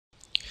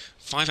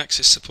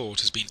5-axis support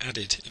has been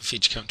added in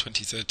FeatureCAM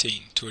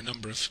 2013 to a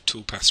number of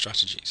toolpath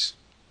strategies.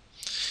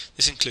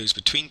 This includes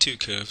between two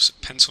curves,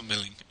 pencil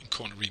milling and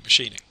corner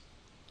remachining.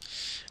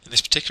 In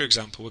this particular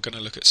example, we're going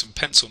to look at some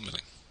pencil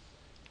milling.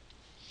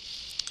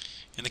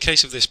 In the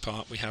case of this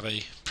part, we have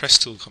a press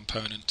tool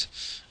component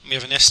and we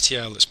have an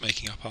STL that's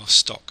making up our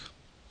stock.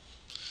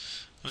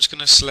 I'm just going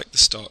to select the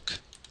stock.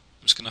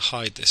 I'm just going to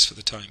hide this for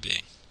the time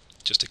being,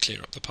 just to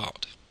clear up the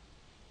part.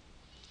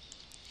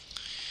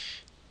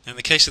 Now in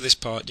the case of this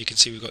part, you can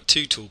see we've got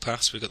two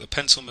toolpaths. We've got the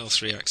pencil mill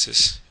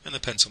 3-axis and the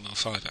pencil mill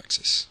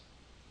 5-axis.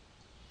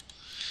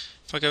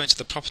 If I go into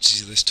the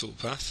properties of this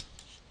toolpath,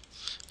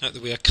 note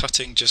that we are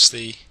cutting just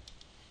the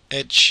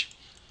edge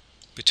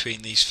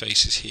between these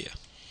faces here.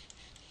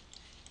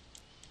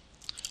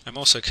 I'm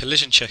also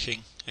collision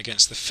checking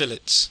against the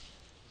fillets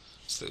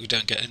so that we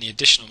don't get any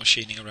additional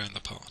machining around the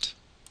part.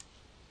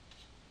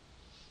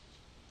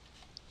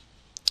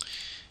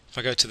 If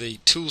I go to the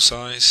tool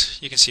size,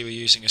 you can see we're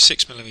using a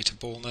 6mm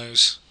ball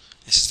nose.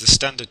 This is the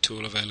standard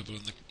tool available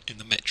in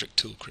the metric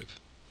tool crib.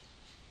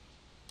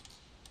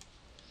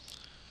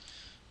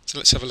 So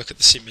let's have a look at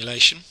the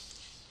simulation.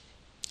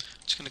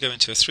 I'm just going to go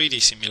into a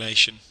 3D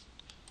simulation.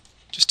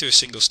 Just do a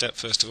single step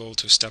first of all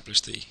to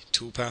establish the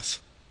toolpath.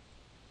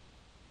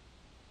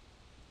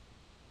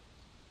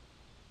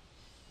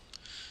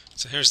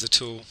 So here's the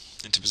tool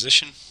into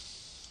position.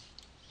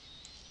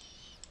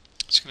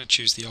 I'm just going to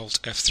choose the Alt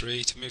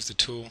F3 to move the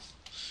tool.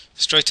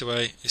 Straight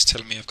away it's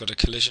telling me I've got a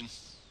collision.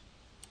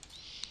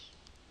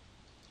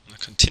 And I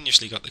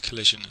continuously got the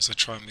collision as I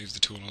try and move the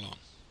tool along.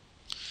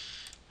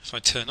 If I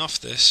turn off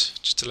this,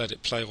 just to let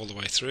it play all the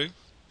way through,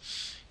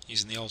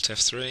 using the Alt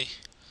F3,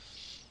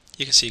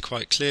 you can see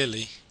quite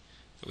clearly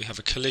that we have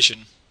a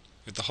collision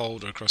with the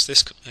holder across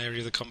this area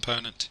of the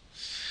component,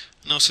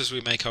 and also as we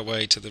make our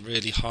way to the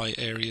really high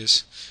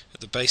areas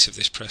at the base of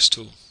this press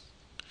tool,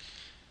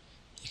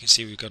 you can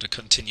see we've got a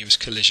continuous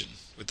collision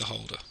with the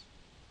holder.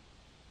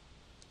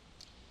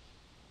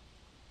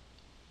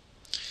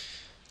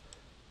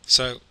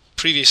 So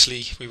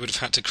previously we would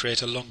have had to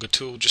create a longer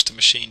tool just to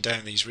machine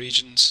down these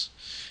regions,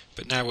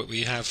 but now what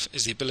we have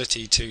is the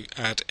ability to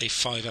add a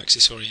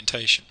 5-axis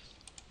orientation.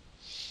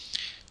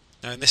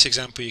 Now in this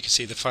example you can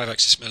see the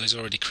 5-axis mill is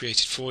already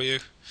created for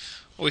you,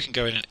 or we can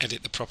go in and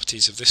edit the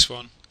properties of this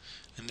one.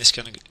 In this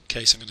kind of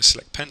case I'm going to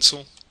select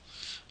pencil.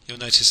 You'll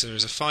notice there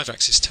is a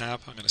 5-axis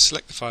tab. I'm going to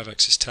select the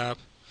 5-axis tab.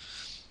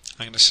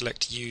 I'm going to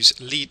select use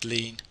lead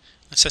lean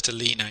and set a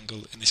lean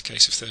angle, in this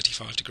case of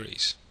 35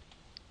 degrees.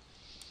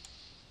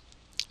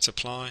 Let's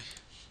apply,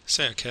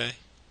 say OK.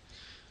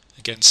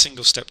 Again,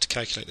 single step to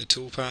calculate the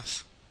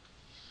toolpath.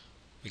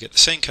 We get the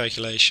same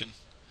calculation,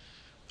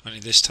 only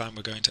this time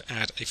we're going to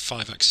add a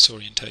 5-axis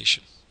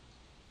orientation.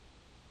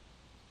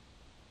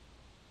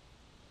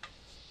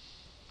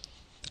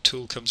 The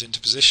tool comes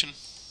into position.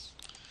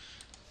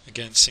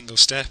 Again, single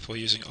step or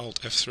using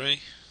Alt F3.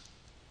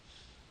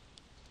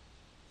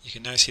 You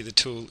can now see the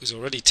tool is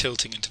already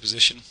tilting into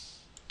position.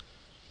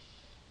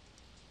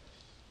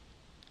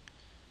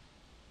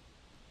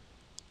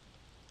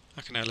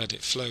 I can now let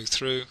it flow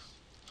through,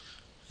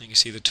 and you can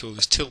see the tool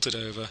is tilted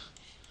over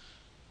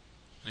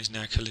and is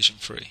now collision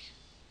free.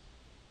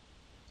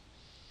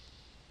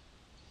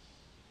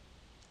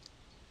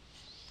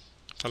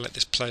 If I let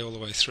this play all the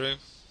way through,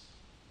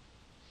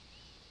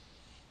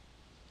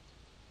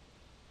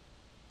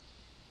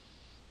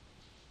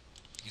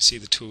 you can see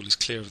the tool is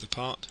clear of the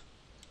part.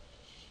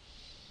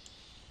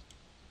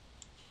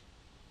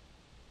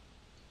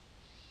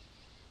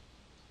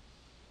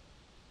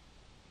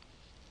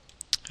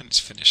 And it's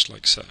finished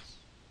like so.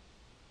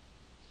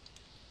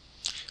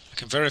 I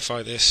can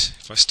verify this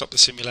if I stop the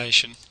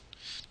simulation,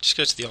 just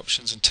go to the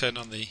options and turn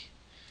on the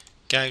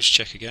gouge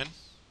check again.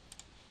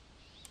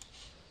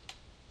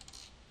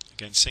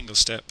 Again, single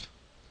step,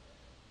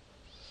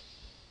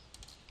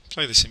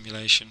 play the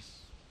simulation.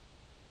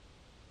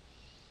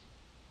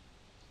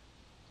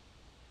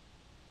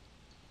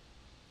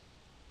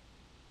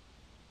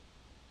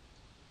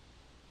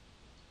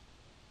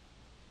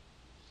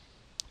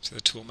 So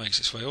the tool makes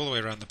its way all the way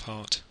around the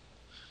part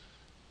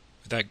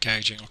without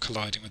gouging or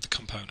colliding with the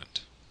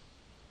component.